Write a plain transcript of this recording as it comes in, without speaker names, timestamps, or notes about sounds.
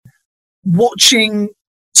watching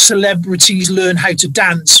celebrities learn how to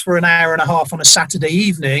dance for an hour and a half on a Saturday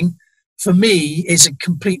evening, for me, is a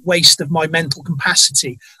complete waste of my mental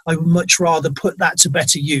capacity. I would much rather put that to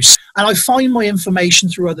better use. And I find my information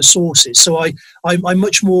through other sources. So I'm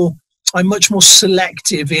much more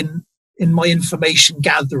selective in my information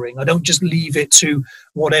gathering. I don't just leave it to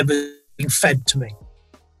whatever's being fed to me.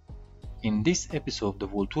 In this episode of the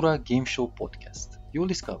Voltura Game Show podcast, you'll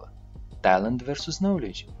discover talent versus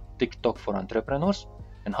knowledge, TikTok for entrepreneurs,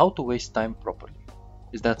 and how to waste time properly.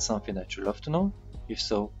 Is that something that you love to know? If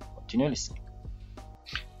so, continue listening.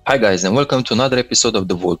 Hi guys, and welcome to another episode of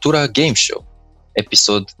the Voltura Game Show,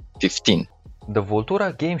 episode 15. The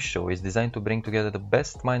Voltura Game Show is designed to bring together the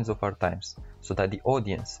best minds of our times, so that the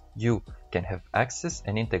audience, you, can have access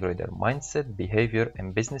and integrate their mindset, behavior,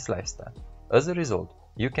 and business lifestyle. As a result,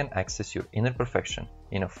 you can access your inner perfection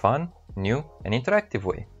in a fun, new, and interactive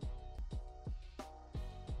way.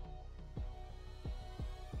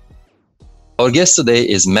 Our guest today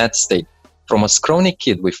is Matt State. From a scrawny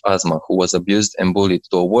kid with asthma who was abused and bullied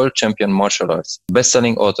to a world champion martial arts,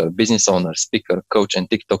 best-selling author, business owner, speaker, coach, and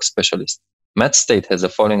TikTok specialist, Matt State has a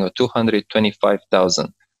following of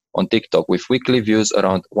 225,000 on TikTok with weekly views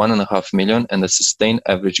around 1.5 million and a sustained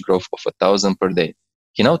average growth of 1,000 per day.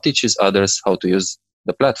 He now teaches others how to use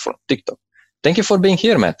the platform, TikTok. Thank you for being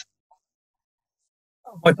here, Matt.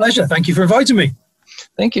 My pleasure. Thank you for inviting me.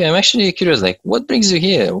 Thank you. I'm actually curious, what brings you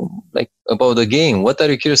here? About the game, what are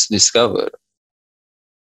you curious to discover?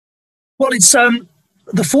 Well, it's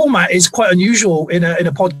the format is quite unusual in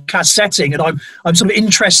a podcast setting, and I'm sort of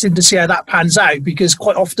interested to see how that pans out, because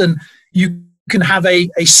quite often you can have a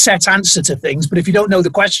set answer to things, but if you don't know the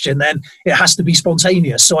question, then it has to be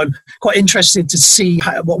spontaneous. So I'm quite interested to see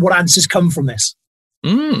what answers come from this.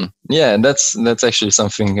 Yeah, that's actually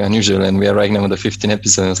something unusual, and we are right now on the 15th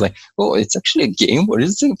episode. I was like, oh, it's actually a game, or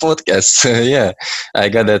is it a podcast? Yeah, I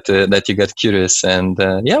got that you got curious, and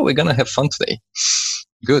yeah, we're gonna have fun today.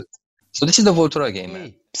 Good. So this is the Voltura game.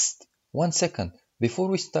 Hey, psst, 1 second. Before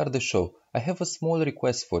we start the show, I have a small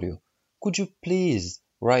request for you. Could you please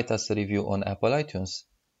write us a review on Apple iTunes?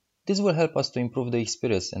 This will help us to improve the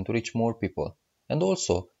experience and to reach more people. And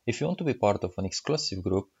also, if you want to be part of an exclusive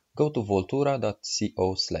group, go to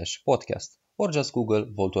voltura.co/podcast or just Google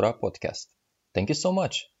Voltura Podcast. Thank you so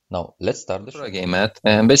much. Now, let's start the show. Game, Matt.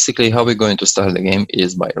 And basically, how we're going to start the game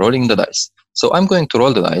is by rolling the dice. So I'm going to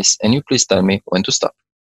roll the dice, and you please tell me when to stop.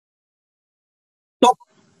 Stop.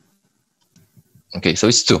 Okay, so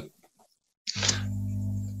it's 2.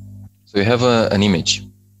 So you have an image.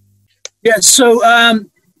 Yeah. So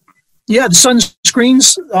the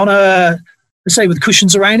sunscreens on let's say with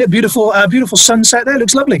cushions around it. Beautiful sunset there.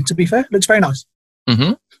 Looks lovely, to be fair. Looks very nice.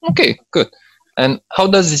 Mm-hmm. Okay, good. And how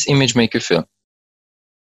does this image make you feel?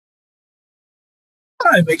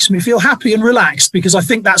 It makes me feel happy and relaxed, because I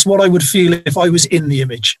think that's what I would feel if I was in the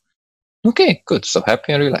image. Okay, good. So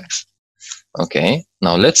happy and relaxed. Okay,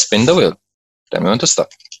 now let's spin the wheel. Tell me when to stop.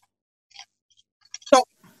 Stop.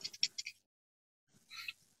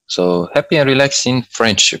 So happy and relaxed in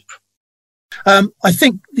friendship. I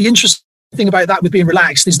think the interesting thing about that with being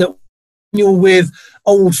relaxed is that when you're with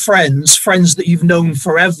old friends that you've known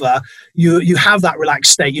forever, you have that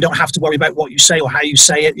relaxed state. You don't have to worry about what you say or how you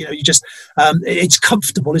say it. You just it's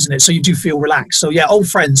comfortable, isn't it? So you do feel relaxed. So yeah, old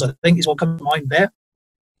friends, I think, is what comes to mind there.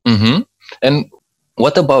 Mm-hmm. And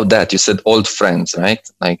what about that? You said old friends, right?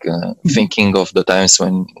 Thinking of the times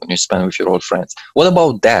when you spend with your old friends. What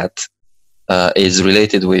about that is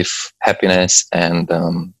related with happiness and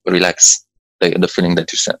relax, the feeling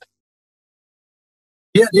that you said?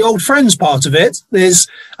 Yeah, the old friends part of it. There's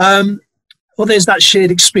there's that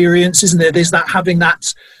shared experience, isn't there? There's that having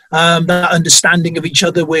that understanding of each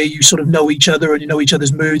other, where you sort of know each other and you know each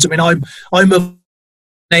other's moods. I mean, I'm of an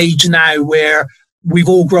age now where we've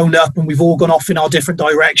all grown up and we've all gone off in our different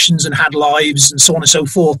directions and had lives and so on and so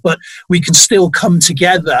forth, but we can still come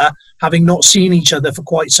together having not seen each other for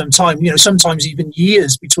quite some time, sometimes even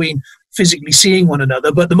years between physically seeing one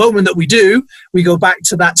another. But the moment that we do, we go back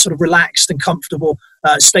to that sort of relaxed and comfortable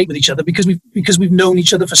state with each other, because we've known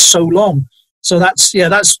each other for so long. So that's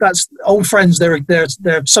old friends. They're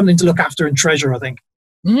something to look after and treasure, I think.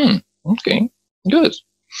 Okay, good.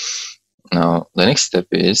 Now the next step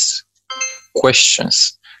is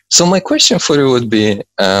questions. So my question for you would be,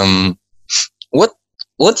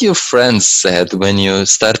 what your friends said when you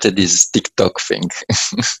started this TikTok thing?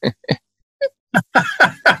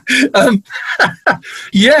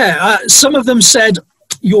 Some of them said,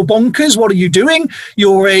 "You're bonkers. What are you doing?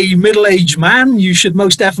 You're a middle-aged man. You should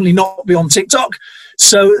most definitely not be on TikTok."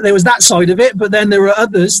 So there was that side of it. But then there were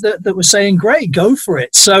others that were saying, "Great, go for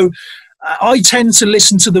it." So I tend to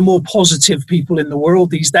listen to the more positive people in the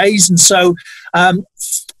world these days, and so I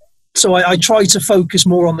try to focus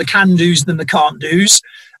more on the can-dos than the can't-dos.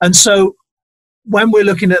 And so when we're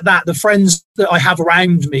looking at that, the friends that I have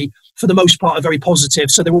around me, for the most part, are very positive.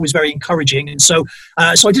 So they're always very encouraging. And so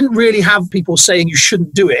I didn't really have people saying you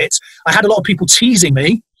shouldn't do it. I had a lot of people teasing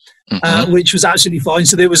me, which was absolutely fine.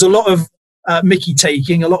 So there was a lot of Mickey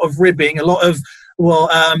taking, a lot of ribbing, a lot of,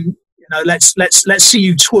 let's see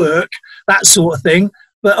you twerk, that sort of thing.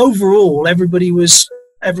 But overall, everybody was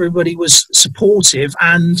supportive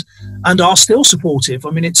and are still supportive. I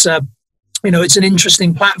mean, it's an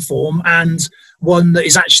interesting platform, and one that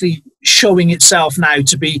is actually showing itself now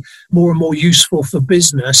to be more and more useful for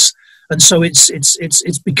business. And so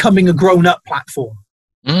it's becoming a grown-up platform.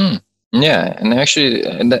 Yeah, and actually,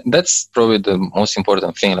 that's probably the most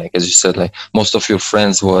important thing. Like, as you said, like, most of your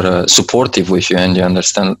friends were supportive with you, and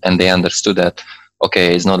they understood that,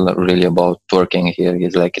 okay, it's not really about twerking here.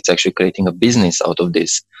 It's actually creating a business out of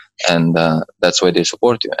this. And that's why they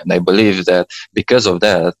support you. And I believe that because of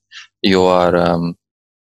that, you are,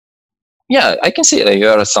 I can see that you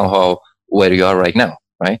are somehow where you are right now,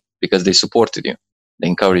 right? Because they supported you. They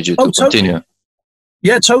encourage you to continue.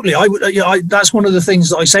 Yeah, totally. That's one of the things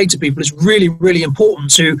that I say to people. It's really, really important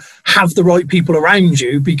to have the right people around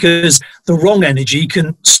you, because the wrong energy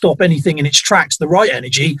can stop anything in its tracks. The right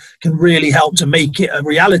energy can really help to make it a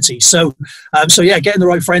reality. So getting the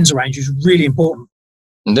right friends around you is really important.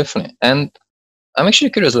 Definitely. And I'm actually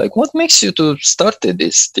curious, like, what makes you to start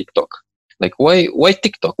this TikTok? Like, why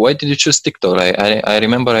TikTok? Why did you choose TikTok? I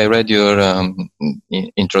remember I read your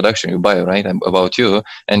introduction, your bio, right, about you,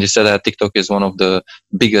 and you said that TikTok is one of the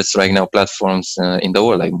biggest right now platforms in the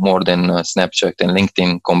world, like more than Snapchat and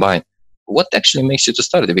LinkedIn combined. What actually makes you to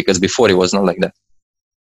start it? Because before it was not like that.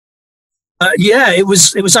 It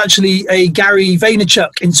was actually a Gary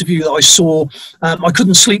Vaynerchuk interview that I saw. I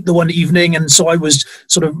couldn't sleep the one evening, and so I was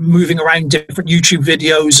sort of moving around different YouTube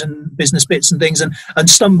videos and business bits and things, and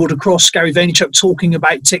stumbled across Gary Vaynerchuk talking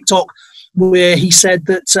about TikTok, where he said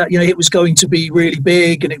that it was going to be really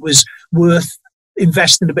big and it was worth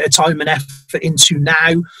investing a bit of time and effort into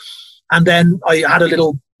now. And then I had a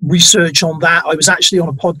little research on that. I was actually on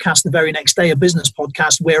a podcast the very next day, a business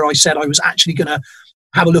podcast, where I said I was actually going to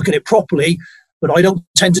have a look at it properly, but I don't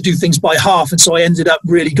tend to do things by half. And so I ended up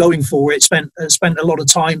really going for it, spent a lot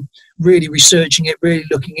of time really researching it, really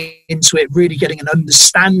looking into it, really getting an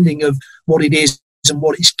understanding of what it is and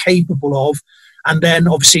what it's capable of. And then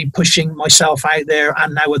obviously pushing myself out there,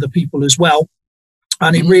 and now other people as well.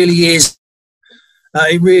 And it really is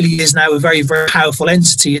now a very, very powerful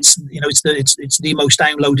entity. It's the most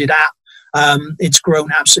downloaded app. It's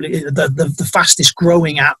grown absolutely the fastest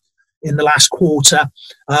growing app in the last quarter,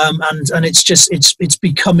 and it's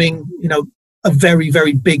becoming a very,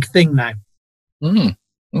 very big thing now.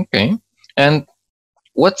 Okay. And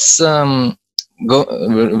what's connecting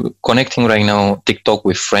right now TikTok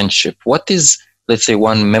with friendship? What is, let's say,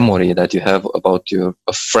 one memory that you have about a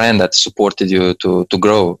friend that supported you to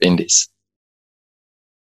grow in this?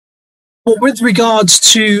 Well, with regards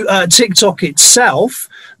to TikTok itself,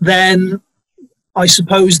 then I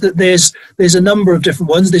suppose that there's a number of different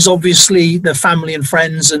ones. There's obviously the family and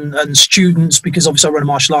friends and students, because obviously I run a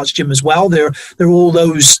martial arts gym as well. There are all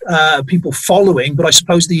those people following, but I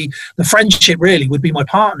suppose the friendship really would be my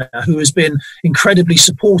partner, who has been incredibly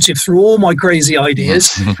supportive through all my crazy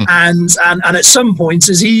ideas, and at some points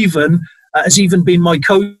has even been my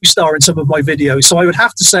co-star in some of my videos. So I would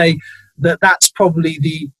have to say that that's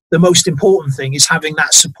probably the most important thing, is having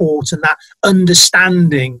that support and that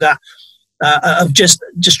understanding that. Of just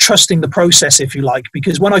trusting the process, if you like,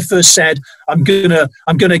 because when I first said I'm gonna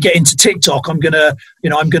get into TikTok, I'm gonna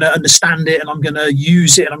understand it, and I'm gonna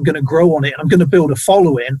use it, and I'm gonna grow on it, and I'm gonna build a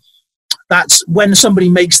following. That's when somebody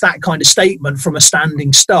makes that kind of statement from a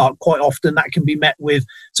standing start. Quite often, that can be met with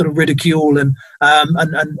sort of ridicule and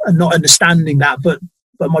not understanding that. But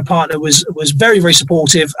my partner was very, very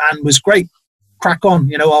supportive and was great. Crack on,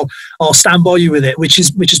 I'll stand by you with it, which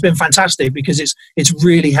has been fantastic, because it's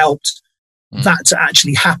really helped that to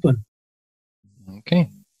actually happen. Okay,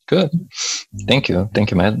 good. Thank you,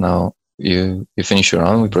 Matt. Now you finish your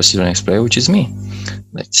round. We proceed to the next player, which is me.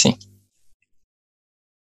 Let's see.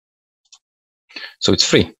 So it's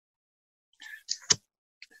free,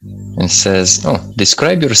 and says,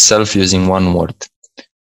 describe yourself using one word.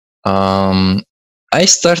 I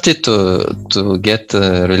started to get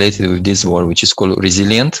related with this word, which is called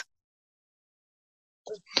resilient.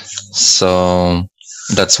 So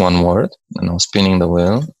that's one word. And I'm spinning the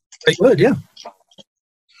wheel. Great word, yeah.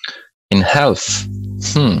 In health.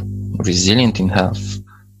 Resilient in health.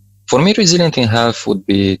 For me, resilient in health would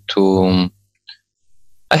be to.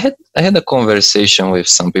 I had a conversation with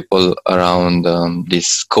some people around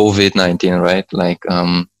this COVID-19, right? Like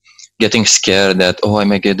getting scared that, oh, I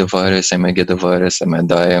may get the virus, I may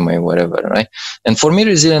die, I may whatever, right? And for me,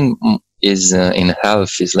 resilient is in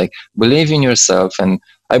health is like believe in yourself, and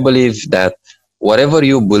I believe that whatever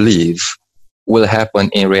you believe will happen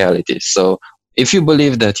in reality. So if you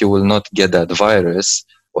believe that you will not get that virus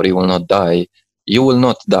or you will not die, you will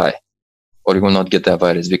not die or you will not get that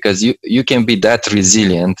virus, because you can be that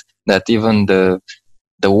resilient that even the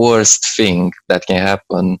worst thing that can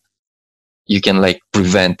happen, you can like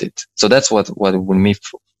prevent it. So that's what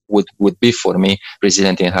would be for me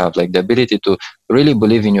resilient in health, like the ability to really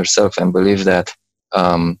believe in yourself and believe that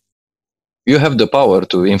you have the power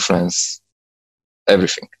to influence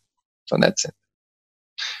everything. So that's it.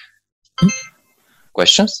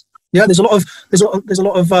 Questions? Yeah, there's a lot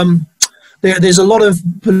of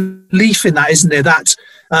belief in that, isn't there? That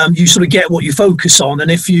you sort of get what you focus on, and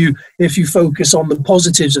if you focus on the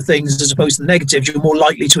positives of things as opposed to the negatives, you're more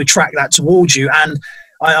likely to attract that towards you. And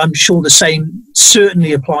I'm sure the same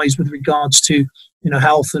certainly applies with regards to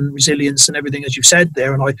health and resilience and everything as you said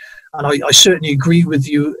there. And I certainly agree with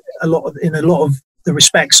you in a lot of the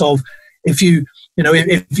respects of if you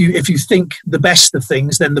think the best of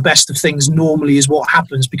things, then the best of things normally is what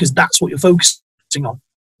happens, because that's what you're focusing on.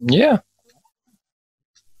 Yeah.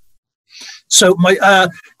 So my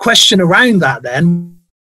question around that then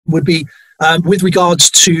would be with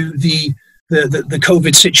regards to the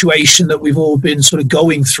COVID situation that we've all been sort of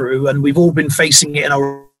going through, and we've all been facing it in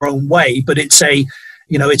our own way, but it's a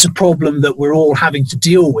problem that we're all having to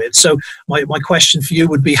deal with. So my question for you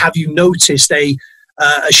would be, have you noticed a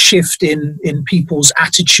shift in people's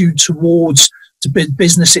attitude towards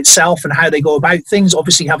business itself and how they go about things?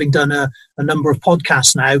 Obviously, having done a number of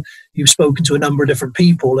podcasts now, you've spoken to a number of different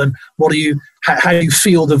people, and how do you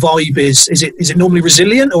feel the vibe is? Is it normally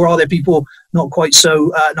resilient, or are there people not quite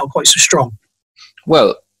so strong?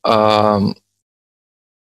 Well, the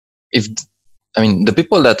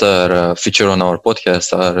people that are featured on our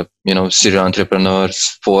podcast are, serial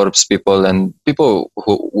entrepreneurs, Forbes people, and people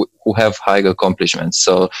who have high accomplishments.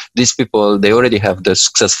 So these people, they already have the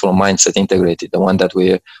successful mindset integrated, the one that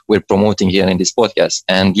we're promoting here in this podcast.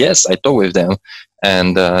 And yes, I talked with them,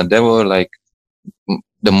 and they were like,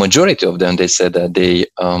 the majority of them, they said that they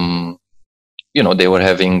were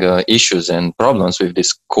having issues and problems with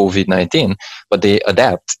this COVID-19, but they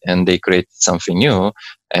adapt and they create something new,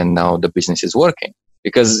 and now the business is working.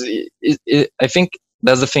 Because I think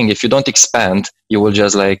that's the thing. If you don't expand, you will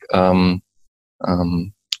just like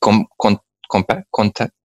compact,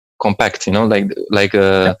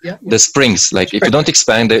 the springs. Like if you don't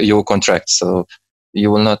expand, you will contract. So you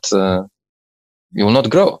will not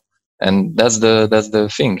grow. And that's the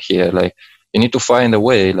thing here. Like you need to find a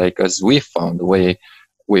way, like as we found a way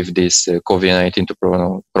with this COVID-19 to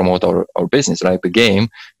promote our business, right? The game,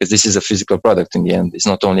 because this is a physical product in the end. It's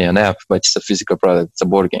not only an app, but it's a physical product. It's a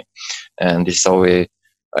board game. And this is how we,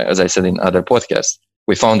 as I said in other podcasts,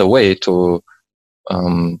 we found a way to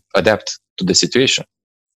adapt to the situation.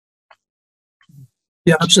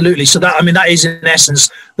 Yeah, absolutely. So that is in essence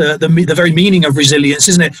the very meaning of resilience,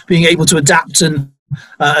 isn't it? Being able to adapt and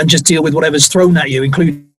just deal with whatever's thrown at you,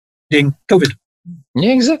 including COVID.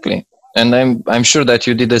 Yeah, exactly. And I'm sure that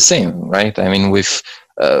you did the same, right? I mean, with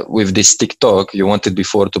this TikTok, you wanted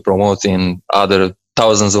before to promote in other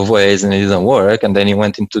thousands of ways, and it didn't work, and then you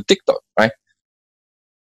went into TikTok, right?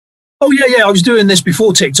 Oh yeah. I was doing this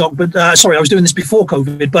before TikTok, but I was doing this before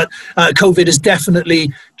COVID. But COVID has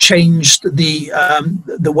definitely changed the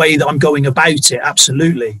way that I'm going about it.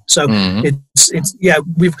 Absolutely. So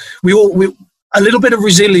we a little bit of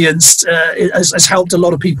resilience has helped a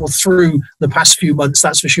lot of people through the past few months.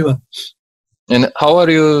 That's for sure. And how are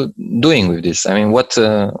you doing with this? I mean,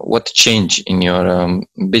 what changed in your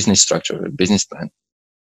business structure, business plan?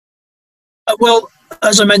 Well,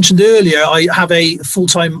 as I mentioned earlier, I have a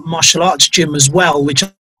full-time martial arts gym as well, which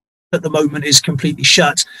at the moment is completely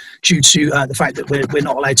shut due to the fact that we're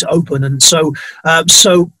not allowed to open. And so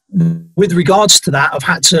with regards to that, I've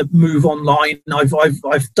had to move online.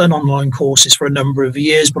 I've done online courses for a number of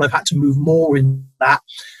years, but I've had to move more in that.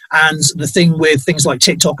 And the thing with things like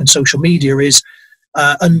TikTok and social media is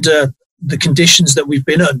under the conditions that we've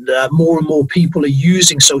been under, more and more people are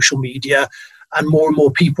using social media, and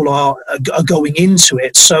more people are going into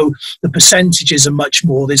it. So the percentages are much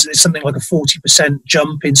more. There's something like a 40%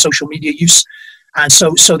 jump in social media use, and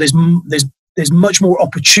so there's much more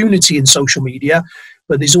opportunity in social media,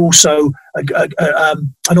 but there's also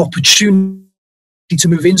an opportunity to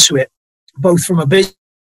move into it, both from a business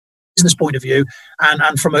business point of view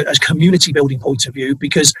and from a community building point of view,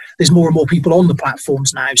 because there's more and more people on the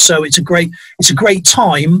platforms now. So it's a great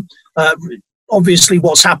time. Obviously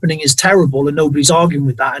what's happening is terrible and nobody's arguing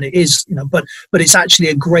with that, and it is, but it's actually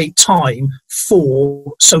a great time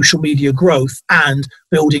for social media growth and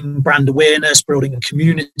building brand awareness, building a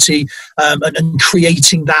community, and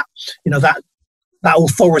creating that, that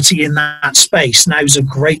authority in that space. Now is a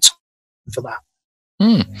great time for that.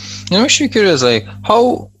 I'm actually curious, like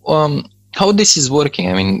how this is working.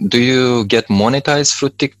 I mean, do you get monetized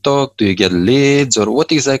through TikTok? Do you get leads, or what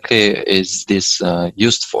exactly is this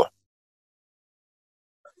used for?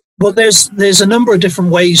 Well, there's a number of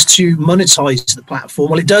different ways to monetize the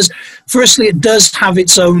platform. Well, it does have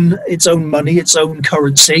its own money, its own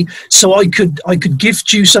currency. So I could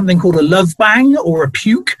gift you something called a love bang or a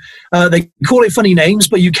puke. They call it funny names,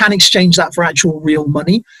 but you can exchange that for actual real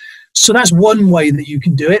money. So that's one way that you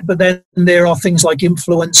can do it. But then there are things like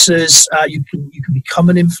influencers. You can become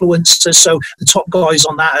an influencer. So the top guys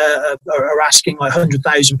on that are asking like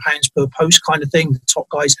 £100,000 per post kind of thing. The top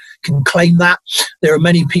guys can claim that. There are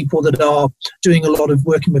many people that are doing a lot of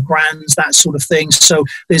working with brands, that sort of thing. So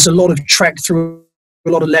there's a lot of trek through, a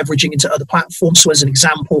lot of leveraging into other platforms. So as an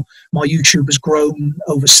example, my YouTube has grown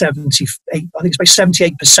over 78%, I think it's about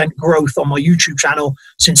 78% growth on my YouTube channel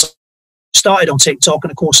since I started on TikTok.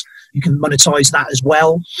 And of course, you can monetize that as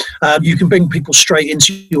well. You can bring people straight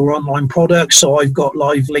into your online product. So I've got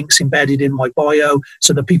live links embedded in my bio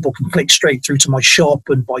so that people can click straight through to my shop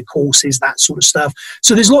and buy courses, that sort of stuff.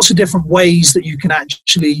 So there's lots of different ways that you can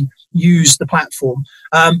actually use the platform.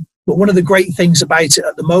 But one of the great things about it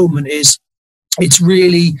at the moment is it's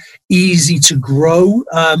really easy to grow.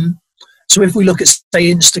 So if we look at, say,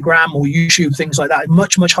 Instagram or YouTube, things like that,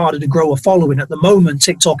 much, much harder to grow a following. At the moment,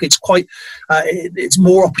 TikTok, it's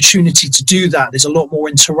more opportunity to do that. There's a lot more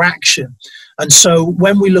interaction. And so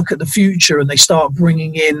when we look at the future and they start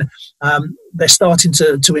bringing in, they're starting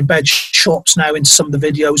to embed shops now into some of the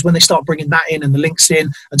videos, when they start bringing that in and the links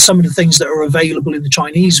in and some of the things that are available in the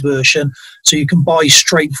Chinese version, so you can buy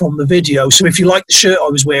straight from the video. So if you like the shirt I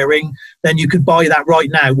was wearing, then you could buy that right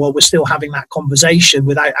now while we're still having that conversation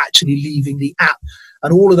without actually leaving the app.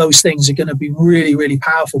 And all of those things are going to be really, really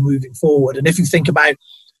powerful moving forward. And if you think about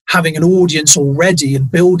having an audience already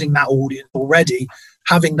and building that audience already,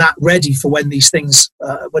 having that ready for when these things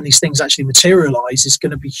actually materialize is going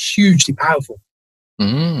to be hugely powerful.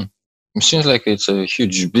 It seems like it's a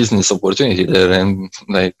huge business opportunity there, and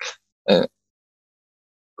like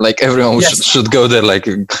everyone should go there. Like,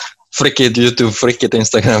 freak it YouTube, freak it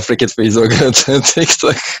Instagram, freak it Facebook,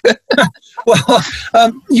 TikTok.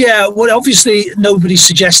 Well, obviously nobody's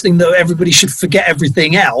suggesting that everybody should forget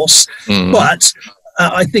everything else, but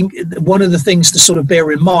I think one of the things to sort of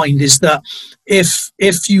bear in mind is that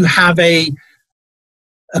if you have a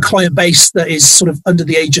client base that is sort of under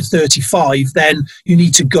the age of 35, then you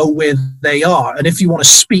need to go where they are. And if you want to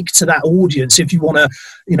speak to that audience, if you want to,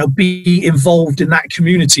 be involved in that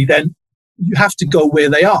community, then you have to go where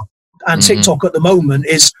they are. And TikTok at the moment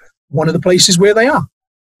is one of the places where they are.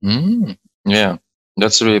 Yeah,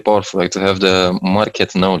 that's really powerful. Like, to have the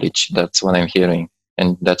market knowledge. That's what I'm hearing,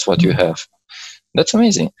 and that's what you have. That's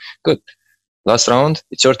amazing. Good. Last round.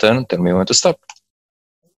 It's your turn. Tell me when to stop.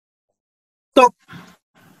 Stop.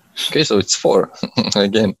 Okay, so it's 4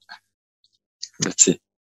 again. Let's see.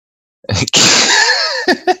 I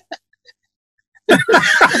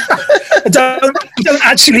don't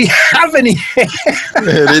actually have any.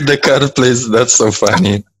 Read the card, please. That's so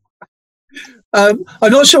funny. I'm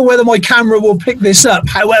not sure whether my camera will pick this up.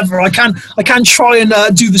 However, I can try and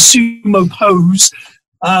do the sumo pose.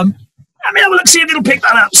 Let me have a look, see if it'll pick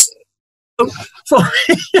that up. So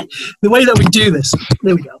the way that we do this,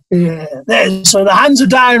 there we go. Yeah, there. So the hands are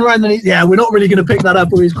down around the knee. Yeah, we're not really going to pick that up,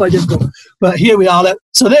 it's quite difficult. But here we are.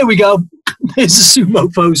 So there we go. There's a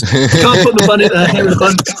sumo pose. Can't put the bun in hair in a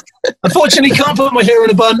bun. Unfortunately, can't put my hair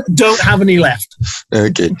in a bun. Don't have any left.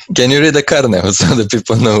 Okay. Can you read the card now so the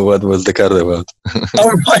people know what was the card about?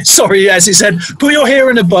 Oh, right. Sorry. Yes, it said, put your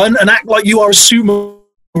hair in a bun and act like you are a sumo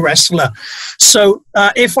wrestler. So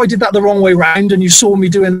if I did that the wrong way round and you saw me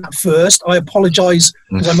doing that first, I apologize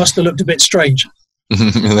because I must have looked a bit strange.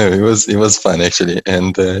 No, it was fun actually,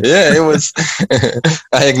 and it was.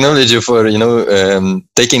 I acknowledge you for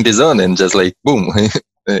taking this on and just like boom.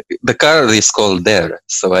 The card is called Dare,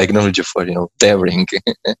 so I acknowledge you for daring.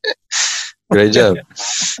 Great job.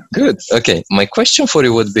 Good. Okay, my question for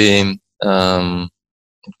you would be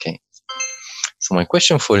okay. So my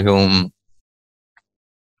question for you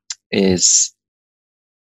is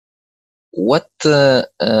what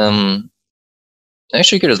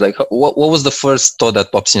actually curious, like what was the first thought that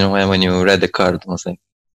pops in your mind when you read the card? I was like,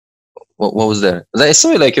 What was there? I saw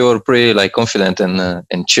like you were pretty like confident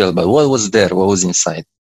and chill, but what was there? What was inside?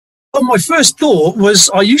 Well, my first thought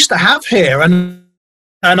was I used to have hair, and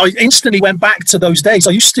I instantly went back to those days.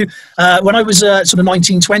 I used to, when I was sort of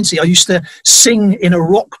 19, 20, I used to sing in a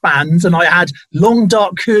rock band, and I had long,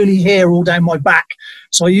 dark, curly hair all down my back.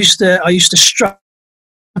 So I used to strut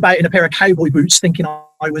about in a pair of cowboy boots, thinking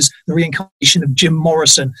I was the reincarnation of Jim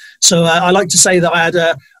Morrison. So I like to say that I had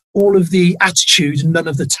all of the attitude and none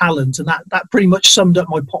of the talent, and that pretty much summed up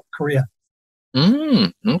my pop career.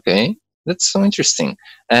 Okay, that's so interesting.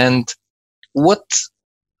 And what,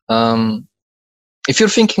 if you're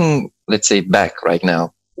thinking, let's say, back right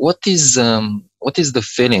now, what is the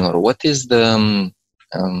feeling, or what is the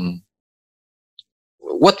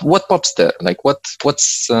what pops there? Like what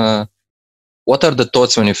are the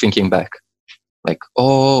thoughts when you're thinking back? Like,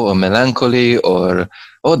 oh, a melancholy, or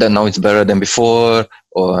oh, then now it's better than before,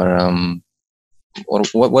 or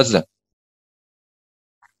what's that?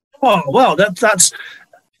 Oh well, that's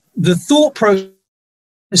the thought process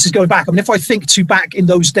is going back. I mean, if I think back in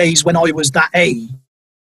those days when I was that age,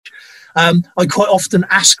 I quite often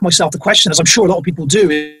ask myself the question, as I'm sure a lot of people do,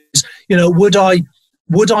 is, would I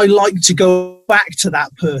like to go back to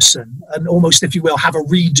that person and almost, if you will, have a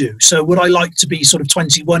redo? So would I like to be sort of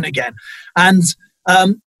 21 again? And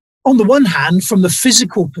on the one hand, from the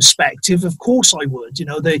physical perspective, of course I would.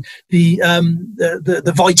 The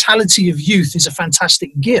vitality of youth is a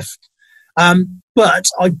fantastic gift. But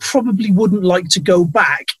I probably wouldn't like to go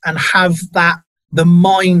back and have the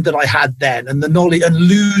mind that I had then, and the knowledge, and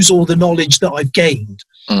lose all the knowledge that I've gained.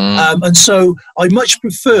 And so I much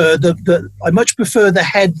prefer the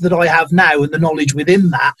head that I have now and the knowledge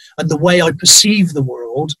within that and the way I perceive the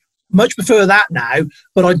world. Much prefer that now,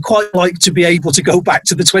 but I'd quite like to be able to go back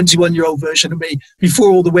to the 21-year-old version of me before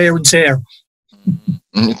all the wear and tear.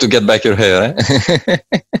 To get back your hair, eh?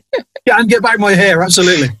 Yeah, and get back my hair,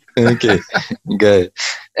 absolutely. Okay, good.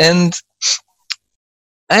 And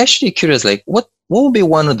I'm actually curious, like, what would be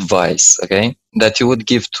one advice, okay, that you would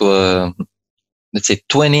give to a, let's say,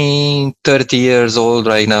 20, 30 years old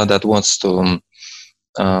right now that wants to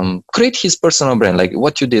create his personal brand, like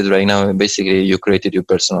what you did right now? Basically, you created your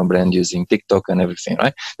personal brand using TikTok and everything,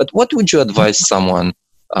 right? But what would you advise someone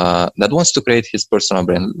that wants to create his personal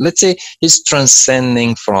brand? Let's say he's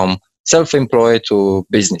transcending from self-employed to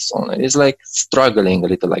business owner. He's like struggling a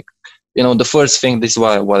little, like, the first thing, this is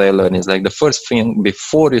what I learned, is like the first thing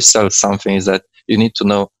before you sell something is that you need to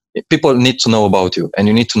know, people need to know about you, and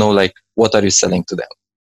you need to know, like, what are you selling to them,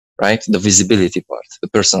 right? The visibility part, the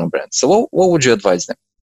personal brand. So what would you advise them?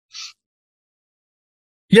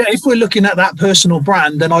 Yeah, if we're looking at that personal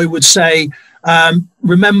brand, then I would say,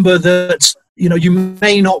 remember that, you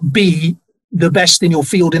may not be the best in your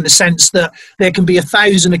field, in the sense that there can be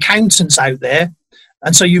 1,000 accountants out there.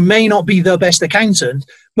 And so you may not be the best accountant,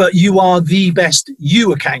 but you are the best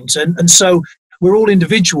accountant. And so we're all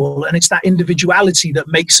individual, and it's that individuality that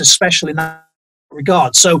makes us special in that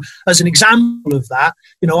regard. So as an example of that,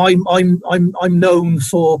 I'm known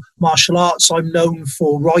for martial arts. I'm known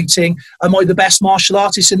for writing. Am I the best martial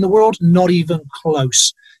artist in the world? Not even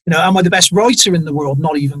close. Am I the best writer in the world?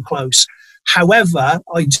 Not even close. However,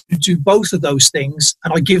 I do both of those things,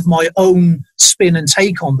 and I give my own spin and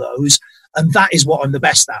take on those, and that is what I'm the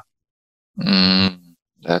best at.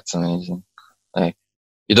 That's amazing. Like,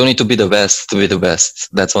 you don't need to be the best to be the best.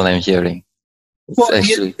 That's what I'm hearing. Well,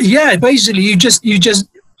 actually, yeah, basically,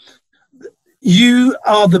 you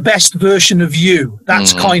are the best version of you.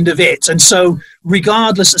 That's kind of it. And so,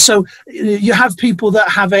 regardless, so you have people that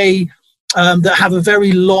have a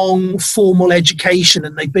very long formal education,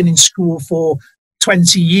 and they've been in school for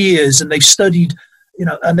 20 years, and they've studied,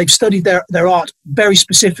 their art very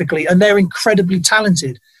specifically, and they're incredibly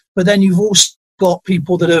talented. But then you've also got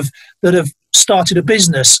people that have started a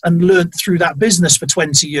business and learned through that business for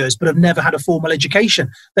 20 years, but have never had a formal education.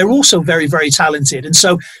 They're also very, very talented. And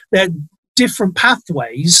so they're different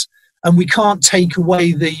pathways, and we can't take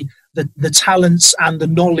away the talents and the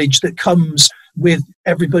knowledge that comes with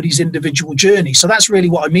everybody's individual journey. So that's really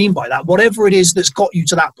what I mean by that. Whatever it is that's got you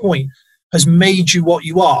to that point has made you what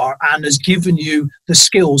you are, and has given you the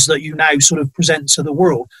skills that you now sort of present to the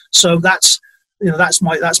world. So that's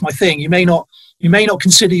my thing. You may not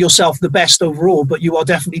consider yourself the best overall, but you are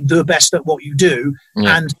definitely the best at what you do.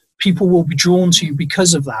 Yeah. And people will be drawn to you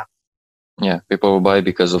because of that. Yeah, people will buy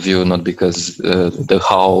because of you, not because the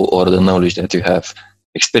how or the knowledge that you have.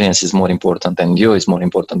 Experience is more important, and you is more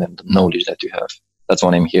important than the knowledge that you have. That's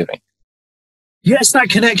what I'm hearing. Yeah, it's that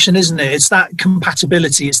connection, isn't it? It's that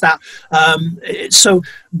compatibility. It's that. So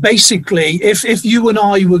basically, if you and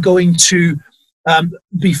I were going to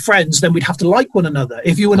be friends, then we'd have to like one another.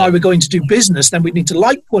 If you and I were going to do business, then we'd need to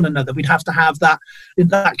like one another. We'd have to have that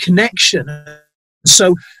connection.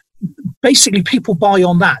 So basically, people buy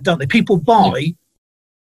on that, don't they? People buy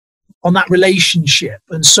on that relationship,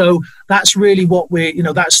 and so that's really what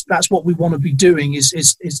that's what we want to be doing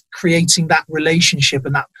is creating that relationship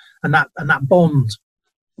and that bond.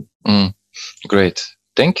 Great,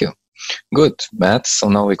 thank you. Good, Matt. So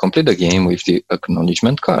now we complete the game with the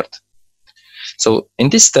acknowledgement card. So in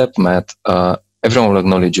this step, Matt, everyone will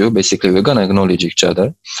acknowledge you. Basically, we're going to acknowledge each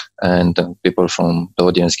other, and people from the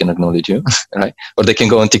audience can acknowledge you, right? Or they can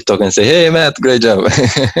go on TikTok and say, hey, Matt, great job.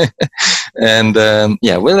 And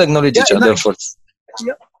we'll acknowledge each other for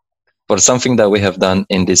something that we have done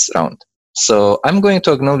in this round. So I'm going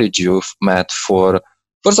to acknowledge you, Matt,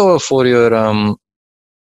 first of all, for your,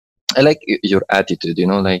 I like your attitude,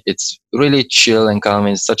 like it's really chill and calm.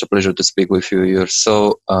 It's such a pleasure to speak with you. You're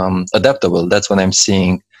so adaptable. That's what I'm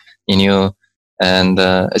seeing in you. And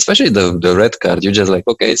especially the red card, you're just like,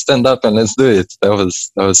 okay, stand up and let's do it. That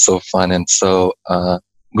was so fun and so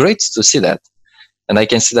great to see that. And I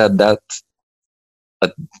can see that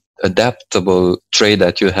adaptable trait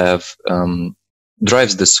that you have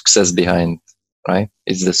drives the success behind, right?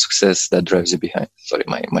 It's the success that drives you behind. Sorry,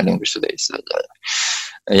 my language today is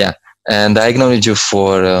yeah. And I acknowledge you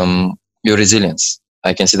for your resilience.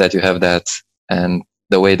 I can see that you have that, and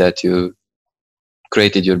the way that you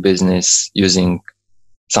created your business using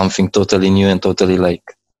something totally new and totally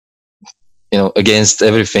against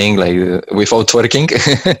everything, without working.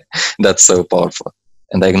 That's so powerful.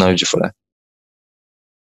 And I acknowledge you for that.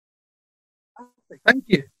 Thank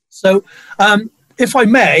you. So, if I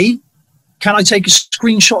may, can I take a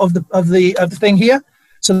screenshot of the thing here?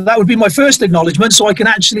 So that would be my first acknowledgement, so I can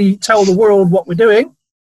actually tell the world what we're doing.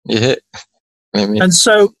 Yeah. Maybe. And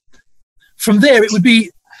so, from there, it would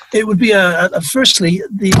be firstly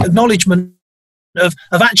the acknowledgement of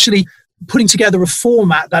actually putting together a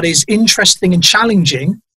format that is interesting and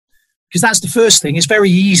challenging, because that's the first thing. It's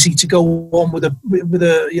very easy to go on with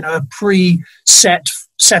a pre-set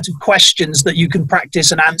set of questions that you can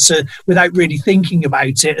practice and answer without really thinking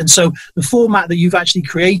about it. And so the format that you've actually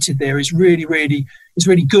created there is really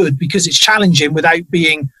good, because it's challenging without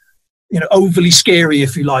being overly scary,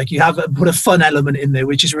 if you like. You have put a fun element in there,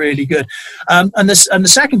 which is really good. And the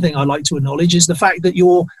second thing I like to acknowledge is the fact that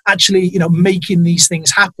you're actually making these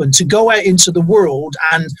things happen. To go out into the world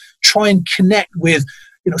and try and connect with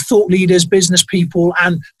thought leaders, business people,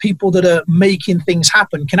 and people that are making things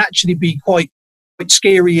happen can actually be quite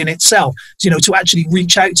scary in itself. To actually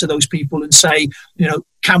reach out to those people and say,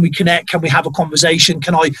 can we connect? Can we have a conversation?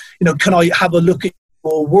 Can I have a look at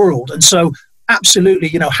your world? And so absolutely,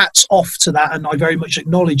 hats off to that. And I very much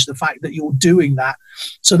acknowledge the fact that you're doing that.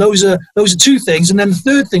 So those are two things. And then the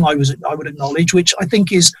third thing I would acknowledge, which I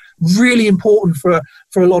think is really important for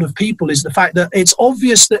a lot of people, is the fact that it's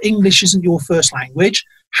obvious that English isn't your first language.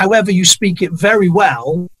 However, you speak it very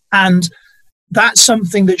well. And that's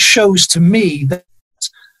something that shows to me that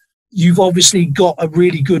you've obviously got a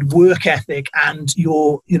really good work ethic, and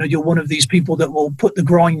you're one of these people that will put the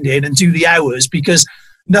grind in and do the hours, because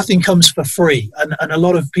nothing comes for free. And a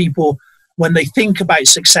lot of people, when they think about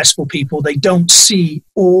successful people, they don't see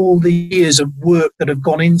all the years of work that have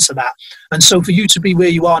gone into that. And so for you to be where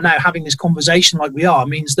you are now, having this conversation like we are,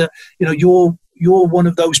 means that you're one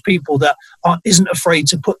of those people that isn't afraid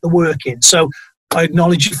to put the work in. So I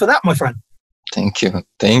acknowledge you for that, my friend. Thank you.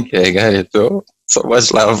 I got it. Oh, so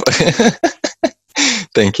much love.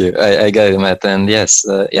 Thank you. I got it, Matt. And yes,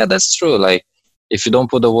 that's true. Like, if you don't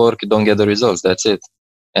put the work, you don't get the results. That's it.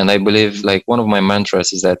 And I believe, one of my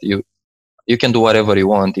mantras is that you can do whatever you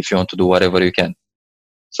want if you want to do whatever you can.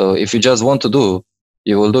 So if you just want to do,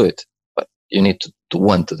 you will do it. But you need to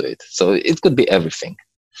want to do it. So it could be everything.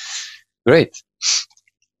 Great.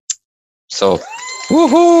 So,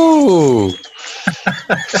 woohoo!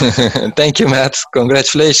 Thank you, Matt.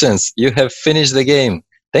 Congratulations. You have finished the game.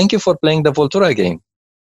 Thank you for playing the Voltura game.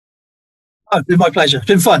 Oh, it's been my pleasure. It's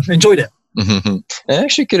been fun. Enjoyed it. Mm-hmm. I'm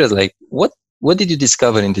actually curious, what did you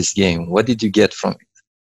discover in this game? What did you get from it?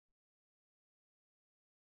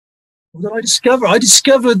 What did I discover? I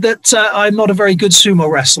discovered that I'm not a very good sumo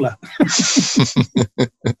wrestler.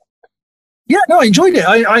 Yeah, no, I enjoyed it.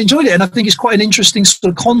 I enjoyed it, and I think it's quite an interesting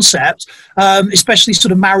sort of concept, especially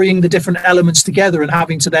sort of marrying the different elements together and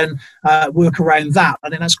having to then work around that. I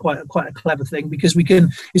think that's quite a clever thing, because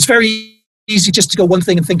it's very easy just to go one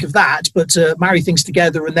thing and think of that, but to marry things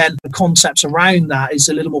together and then the concepts around that is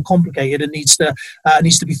a little more complicated and needs to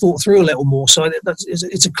be thought through a little more. So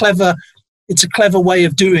it's a clever way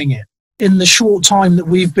of doing it. in the short time that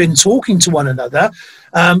we've been talking to one another,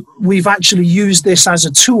 we've actually used this as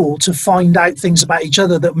a tool to find out things about each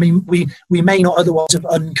other that we may not otherwise have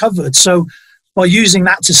uncovered. So by using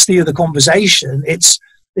that to steer the conversation, it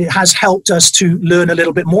has helped us to learn a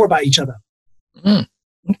little bit more about each other.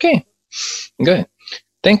 Okay, good.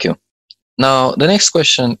 Thank you. Now, the next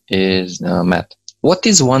question is, Matt, what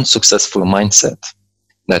is one successful mindset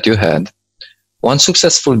that you had, one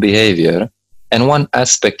successful behavior, and one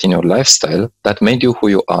aspect in your lifestyle that made you who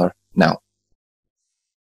you are now?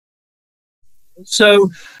 So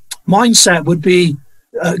mindset would be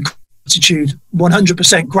gratitude,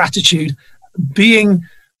 100% gratitude, being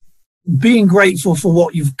grateful for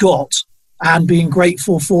what you've got and being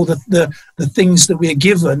grateful for the things that we are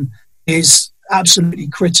given is absolutely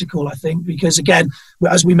critical, I think, because again,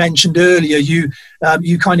 as we mentioned earlier, you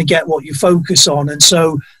kind of get what you focus on, and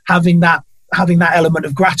so having that element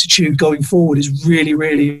of gratitude going forward is really,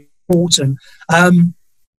 really important.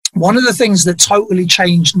 One of the things that totally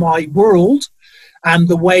changed my world and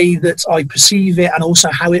the way that I perceive it and also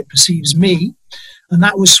how it perceives me, and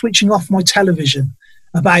that was switching off my television.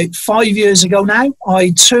 About 5 years ago now,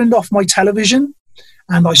 I turned off my television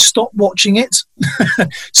and I stopped watching it.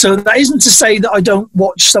 So that isn't to say that I don't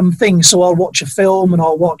watch some things. So I'll watch a film and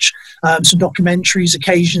I'll watch some documentaries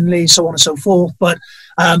occasionally, so on and so forth. But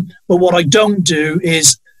what I don't do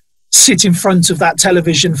is sit in front of that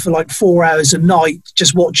television for like 4 hours a night,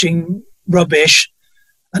 just watching rubbish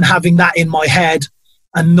and having that in my head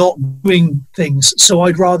and not doing things. So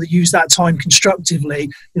I'd rather use that time constructively,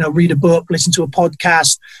 read a book, listen to a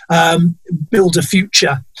podcast, build a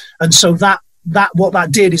future. And so what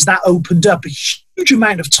that did is that opened up a huge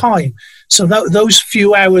amount of time. So those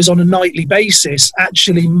few hours on a nightly basis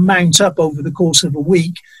actually mount up over the course of a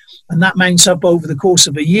week, and that mounts up over the course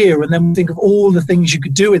of a year. And then think of all the things you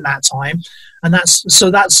could do in that time. And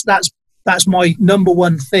that's my number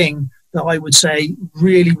one thing that I would say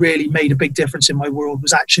really, really made a big difference in my world,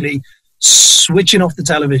 was actually switching off the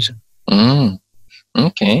television.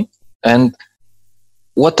 Okay. And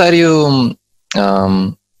what are you...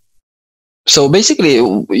 so basically,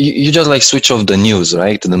 you just like switch off the news,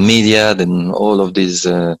 right? The media, then all of these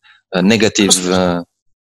negative...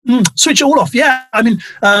 Switch it all off, yeah. I mean,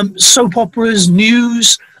 soap operas,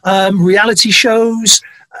 news, reality shows,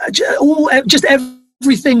 just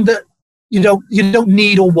everything that you don't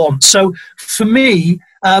need or want. So for me,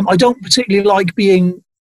 I don't particularly like being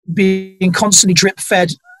constantly drip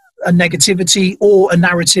fed a negativity or a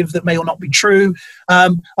narrative that may or not be true.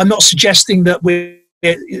 I'm not suggesting that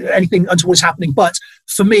anything untoward is happening, but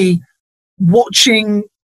for me, watching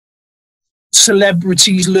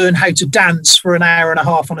celebrities learn how to dance for an hour and a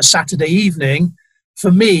half on a Saturday evening,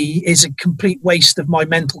 for me, is a complete waste of my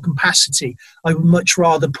mental capacity. I would much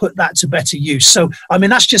rather put that to better use. So, I mean,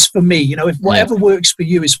 that's just for me. If whatever works for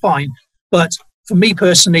you is fine. But for me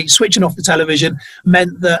personally, switching off the television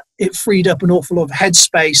meant that it freed up an awful lot of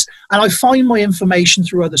headspace, and I find my information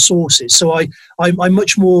through other sources. So I'm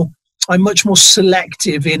much more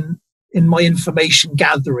selective in my information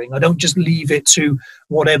gathering. I don't just leave it to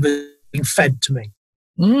whatever's being fed to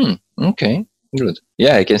me. Okay. Good.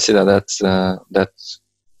 Yeah, I can see that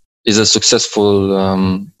is a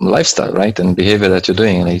successful lifestyle, right? And behavior that you're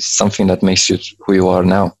doing, and it's something that makes you who you are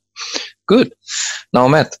now. Good. Now,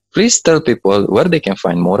 Matt, please tell people where they can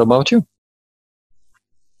find more about you.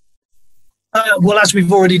 Well, as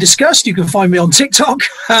we've already discussed, you can find me on TikTok.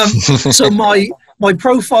 So my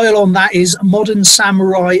profile on that is Modern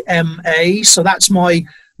Samurai MA. So that's my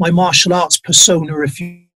martial arts persona, if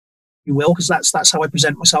you will, because that's how I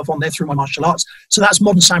present myself on there, through my martial arts. So that's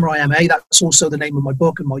Modern Samurai MA. That's also the name of my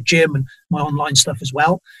book and my gym and my online stuff as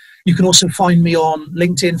well. You can also find me on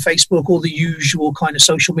LinkedIn, Facebook, all the usual kind of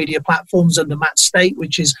social media platforms under Matt State,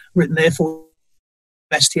 which is written there for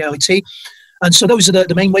STIT. And so those are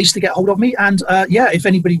the main ways to get hold of me. And if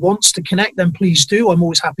anybody wants to connect, then please do. I'm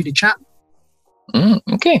always happy to chat.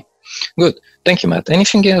 Okay, good. Thank you, Matt.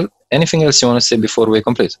 Anything else you want to say before we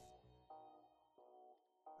complete?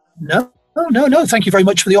 No. Thank you very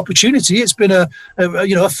much for the opportunity. It's been a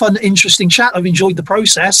fun, interesting chat. I've enjoyed the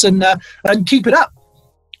process, and keep it up.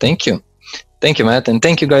 Thank you, Matt, and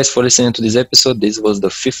thank you guys for listening to this episode. This was the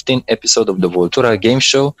 15th episode of the Voltura Game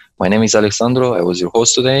Show. My name is Alexandro. I was your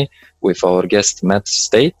host today with our guest Matt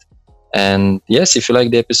State. And yes, if you like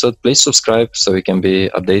the episode, please subscribe so you can be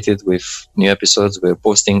updated with new episodes. We're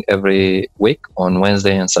posting every week on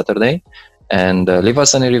Wednesday and Saturday. And leave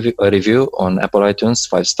us a review on Apple iTunes,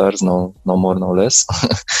 5 stars, no more, no less.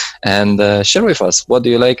 And share with us, what do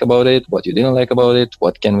you like about it, what you didn't like about it,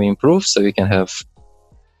 what can we improve so we can have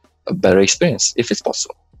a better experience, if it's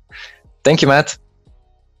possible. Thank you, Matt.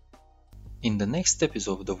 In the next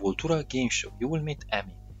episode of the Voltura Game Show, you will meet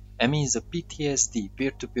Amy. Amy is a PTSD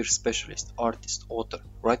peer-to-peer specialist, artist, author,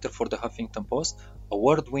 writer for the Huffington Post,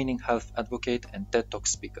 award-winning health advocate, and TED Talk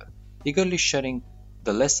speaker, eagerly sharing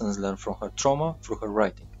the lessons learned from her trauma through her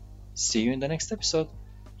writing. See you in the next episode.